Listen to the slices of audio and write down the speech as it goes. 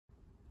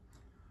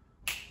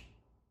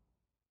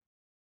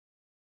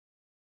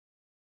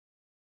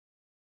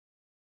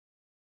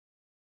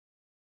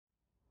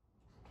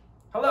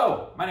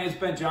Hello, my name is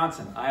Ben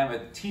Johnson. I am a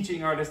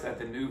teaching artist at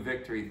the New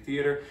Victory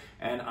Theater,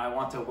 and I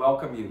want to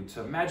welcome you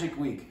to Magic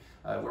Week,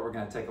 where we're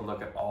going to take a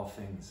look at all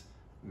things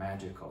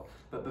magical.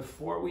 But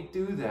before we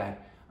do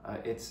that,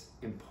 it's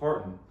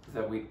important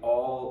that we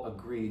all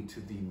agree to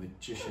the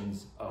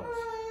magician's oath.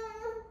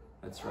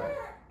 That's right.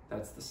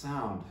 That's the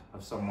sound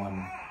of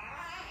someone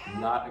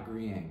not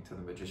agreeing to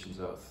the magician's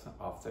oath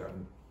off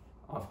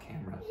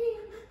camera.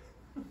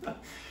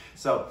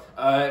 So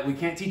we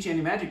can't teach you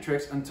any magic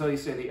tricks until you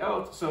say the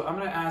oath. So I'm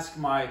going to ask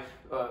my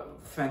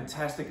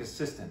fantastic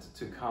assistant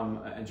to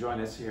come and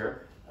join us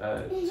here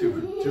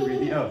to read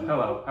the oath.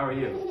 Hello, how are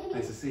you?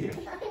 Nice to see you.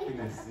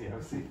 Nice to see you.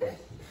 Have a seat.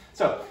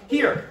 So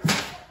here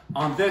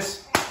on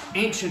this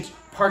ancient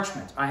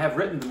parchment, I have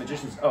written the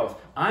magician's oath.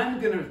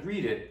 I'm going to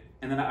read it,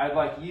 and then I'd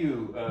like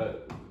you,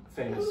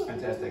 famous,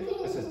 fantastic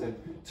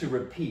assistant, to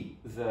repeat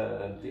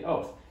the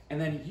oath. And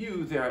then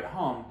you there at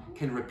home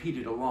can repeat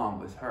it along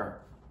with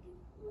her.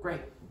 Great.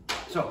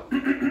 So,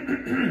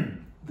 the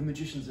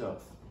magician's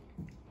oath.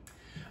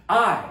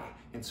 I,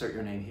 insert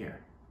your name here.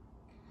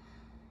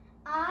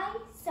 I,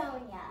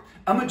 Sonia.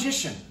 A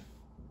magician.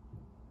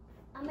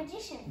 A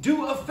magician.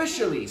 Do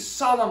officially,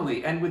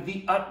 solemnly, and with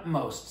the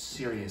utmost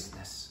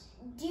seriousness.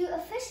 Do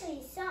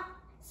officially,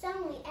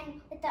 solemnly,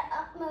 and with the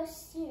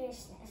utmost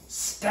seriousness.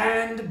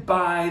 Stand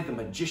by the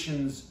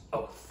magician's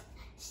oath.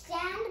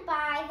 Stand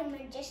by the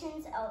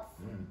magician's oath.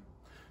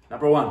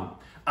 Number 1,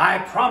 I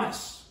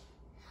promise.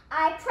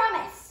 I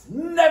promise.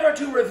 Never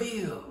to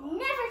reveal.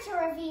 Never to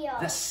reveal.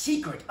 The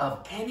secret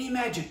of any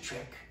magic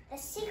trick. The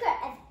secret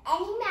of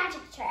any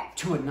magic trick.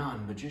 To a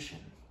non-magician.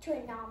 To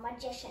a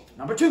non-magician.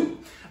 Number 2,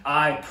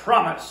 I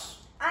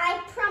promise.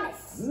 I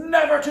promise.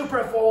 Never to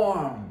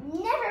perform.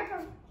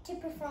 Never to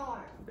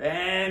perform.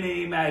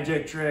 Any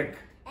magic trick.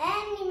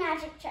 Any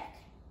magic trick.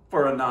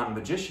 For a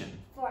non-magician.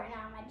 For a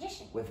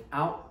non-magician.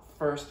 Without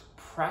first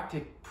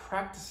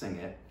practicing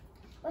it.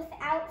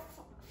 Without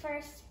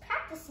first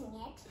practicing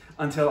it.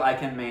 Until I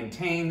can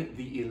maintain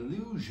the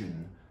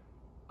illusion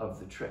of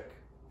the trick.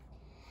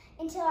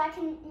 Until I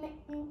can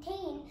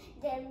maintain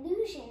the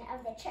illusion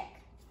of the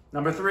trick.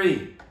 Number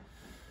 3,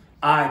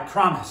 I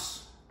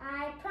promise.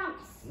 I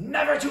promise.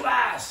 Never to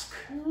ask.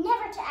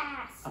 Never to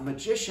ask. A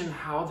magician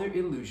how their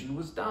illusion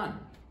was done.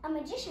 A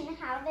magician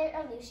how their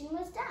illusion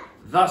was done.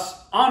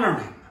 Thus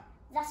honoring.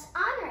 Thus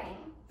honoring.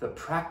 The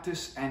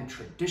practice and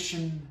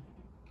tradition.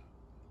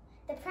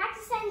 The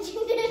practice and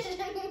tradition.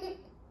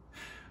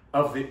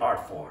 Of the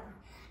art form.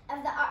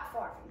 Of the art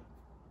form.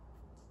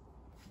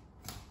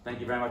 Thank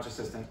you very much,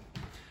 assistant.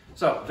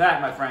 So that,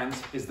 my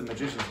friends, is the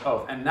magician's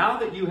oath. And now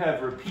that you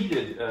have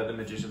repeated the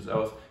magician's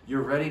oath,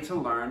 you're ready to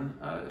learn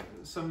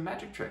some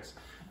magic tricks,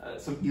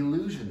 some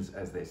illusions,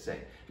 as they say.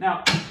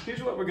 Now,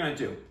 here's what we're going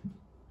to do.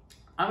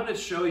 I'm going to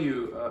show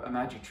you a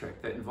magic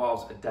trick that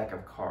involves a deck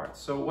of cards.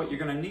 So what you're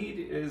going to need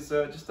is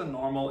just a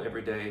normal,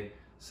 everyday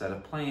set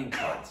of playing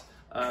cards.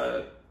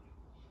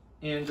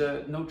 And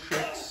no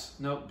tricks,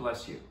 no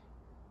bless you.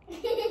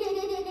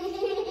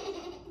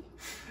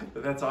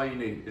 But that's all you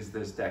need is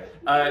this deck.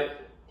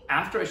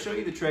 After I show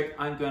you the trick,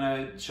 I'm going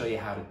to show you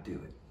how to do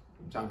it.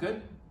 Sound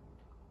good?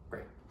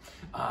 Great.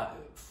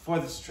 For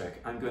this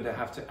trick, I'm going to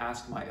have to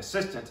ask my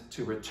assistant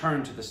to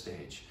return to the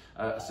stage.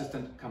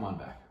 Assistant, come on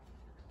back.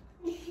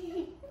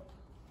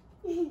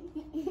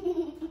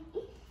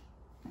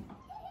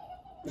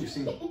 You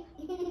seem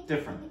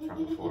different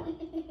from before.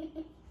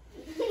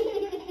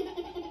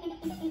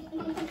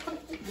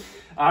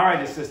 All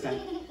right,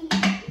 assistant.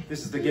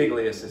 This is the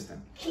giggly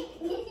assistant.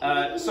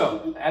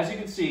 So, as you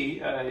can see,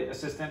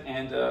 assistant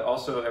and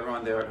also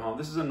everyone there at home,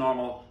 this is a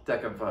normal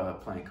deck of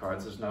playing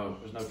cards. There's no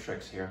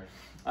tricks here.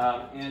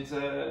 What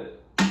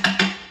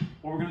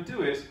we're going to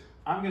do is,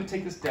 I'm going to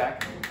take this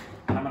deck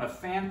and I'm going to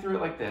fan through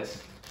it like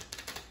this.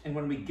 And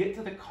when we get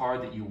to the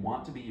card that you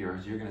want to be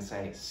yours, you're going to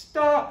say,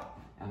 stop!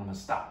 And I'm going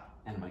to stop.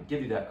 And I'm going to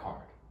give you that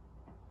card.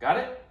 Got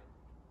it?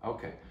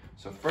 Okay.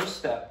 So first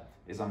step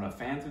is I'm going to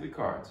fan through the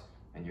cards.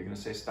 And you're going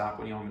to say stop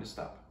when you want me to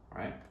stop. All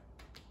right?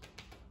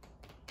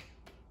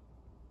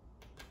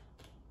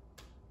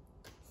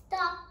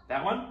 Stop.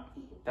 That one?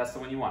 That's the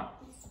one you want.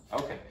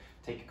 Okay.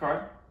 Take your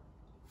card.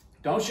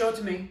 Don't show it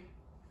to me.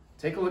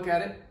 Take a look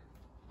at it.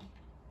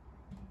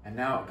 And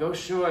now go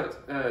show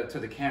it to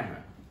the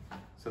camera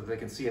so that they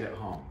can see it at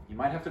home. You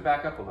might have to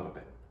back up a little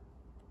bit.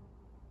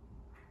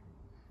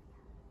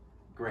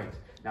 Great.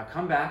 Now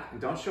come back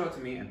and don't show it to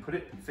me and put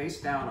it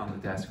face down on the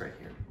desk right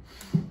here.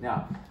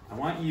 Now, I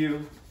want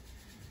you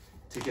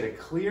to get a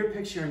clear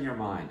picture in your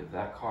mind of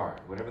that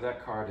card, whatever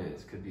that card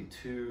is. Could be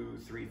 2,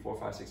 3, 4,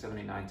 5, 6, 7,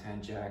 8, 9,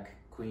 10, Jack,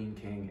 Queen,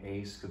 King,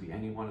 Ace. Could be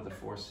any one of the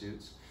 4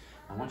 suits.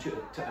 I want you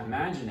to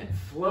imagine it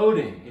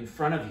floating in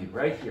front of you,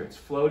 right here. It's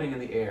floating in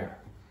the air.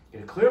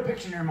 Get a clear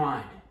picture in your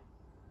mind.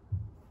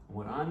 And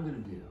what I'm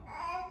going to do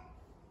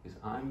is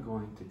I'm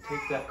going to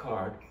take that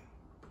card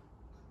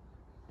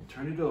and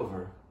turn it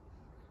over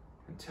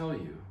and tell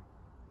you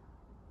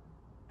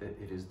that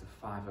it is the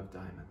 5 of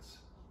diamonds.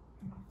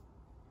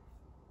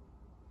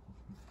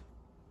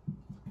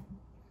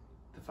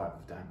 The 5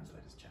 of diamonds,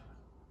 ladies and gentlemen.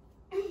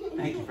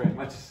 Thank you very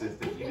much,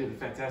 assistant. You did a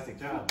fantastic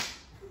job.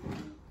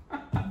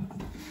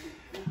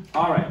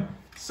 All right,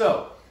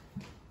 so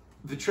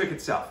the trick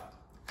itself.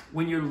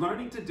 When you're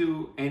learning to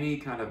do any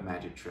kind of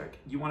magic trick,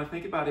 you want to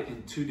think about it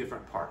in two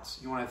different parts.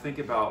 You want to think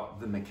about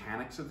the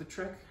mechanics of the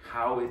trick,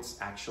 how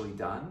it's actually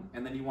done,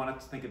 and then you want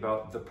to think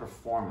about the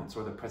performance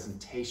or the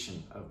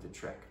presentation of the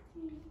trick.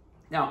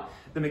 Now,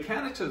 the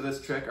mechanics of this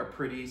trick are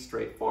pretty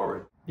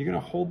straightforward. You're going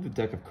to hold the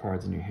deck of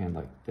cards in your hand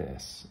like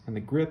this, and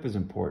the grip is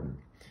important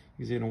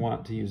because you're going to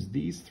want to use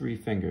these three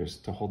fingers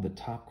to hold the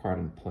top card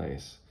in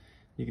place.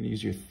 You can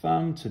use your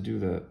thumb to do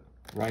the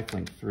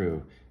rifling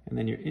through, and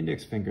then your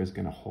index finger is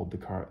going to hold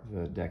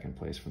the deck in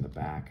place from the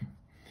back.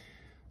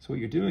 So what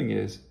you're doing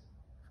is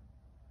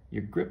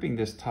you're gripping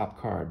this top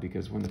card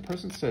because when the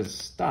person says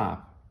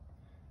stop,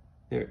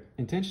 their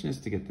intention is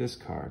to get this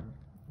card.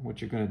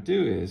 What you're going to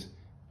do is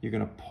you're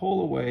going to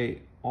pull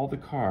away all the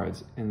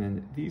cards, and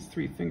then these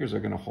three fingers are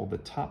going to hold the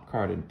top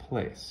card in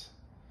place.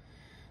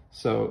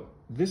 So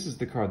this is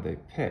the card they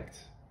picked,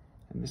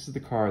 and this is the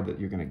card that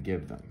you're going to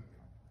give them.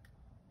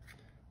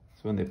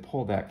 So when they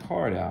pull that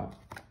card out,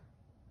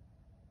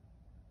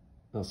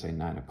 they'll say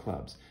 9 of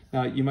clubs.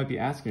 Now, you might be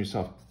asking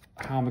yourself,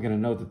 how am I going to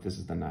know that this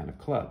is the 9 of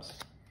clubs?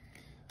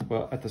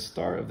 Well, at the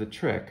start of the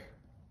trick,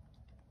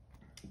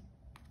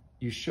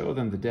 you show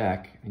them the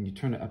deck and you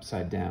turn it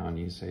upside down.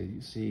 You say,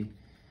 you see,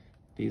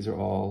 these are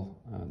all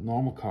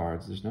normal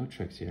cards. There's no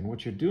tricks here. And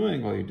what you're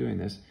doing while you're doing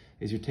this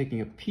is you're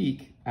taking a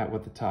peek at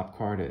what the top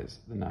card is,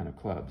 the 9 of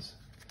clubs.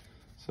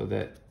 So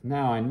that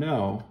now I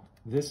know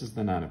this is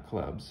the 9 of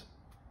clubs.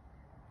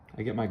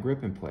 I get my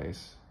grip in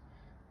place,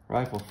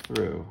 rifle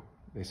through,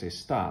 they say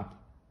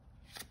stop,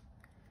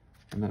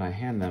 and then I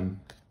hand them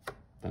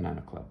the 9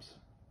 of clubs.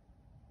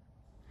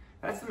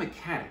 That's the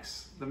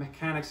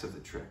mechanics of the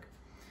trick.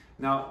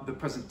 Now, the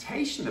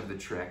presentation of the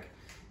trick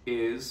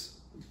is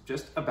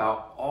just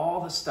about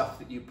all the stuff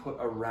that you put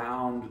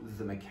around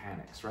the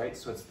mechanics, right?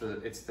 So it's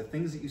the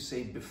things that you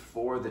say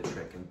before the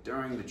trick and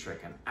during the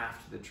trick and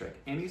after the trick.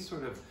 Any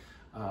sort of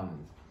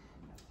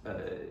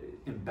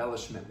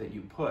embellishment that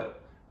you put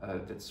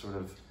that sort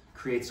of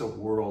creates a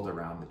world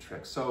around the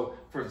trick. So,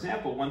 for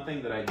example, one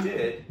thing that I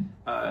did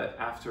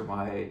after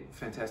my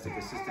fantastic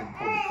assistant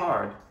pulled the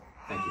card,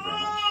 thank you very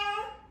much,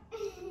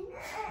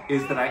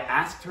 is that I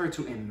asked her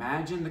to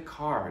imagine the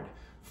card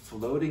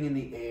floating in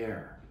the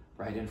air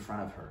right in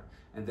front of her.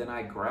 And then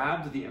I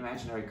grabbed the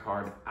imaginary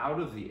card out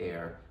of the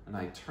air and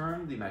I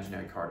turned the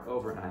imaginary card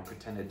over and I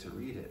pretended to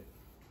read it.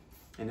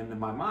 And in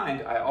my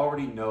mind, I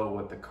already know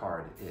what the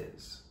card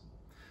is.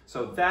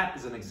 So that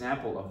is an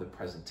example of the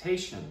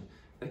presentation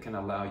that can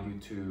allow you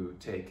to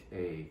take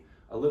a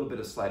little bit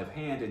of sleight of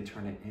hand and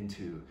turn it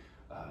into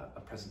a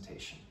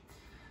presentation.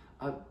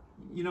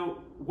 You know,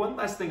 one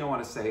last thing I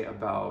want to say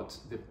about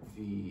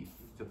the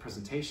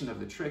presentation of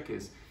the trick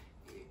is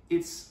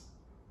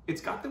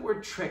it's got the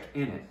word trick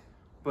in it,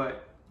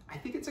 but I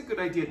think it's a good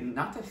idea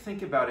not to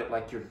think about it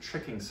like you're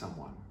tricking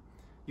someone.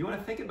 You want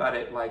to think about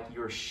it like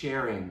you're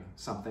sharing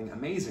something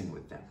amazing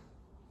with them.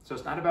 So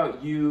it's not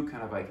about you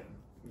kind of like,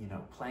 you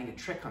know, playing a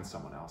trick on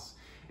someone else.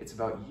 It's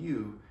about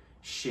you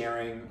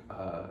sharing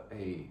a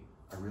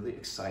really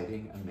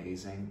exciting,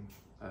 amazing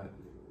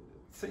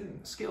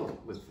skill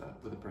with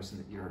the person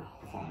that you're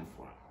performing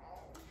for.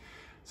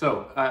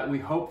 So we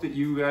hope that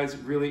you guys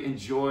really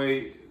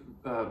enjoy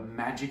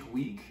Magic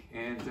Week,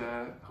 and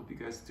hope you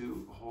guys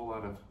do a whole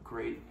lot of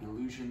great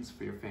illusions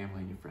for your family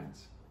and your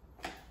friends.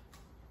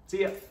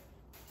 See ya.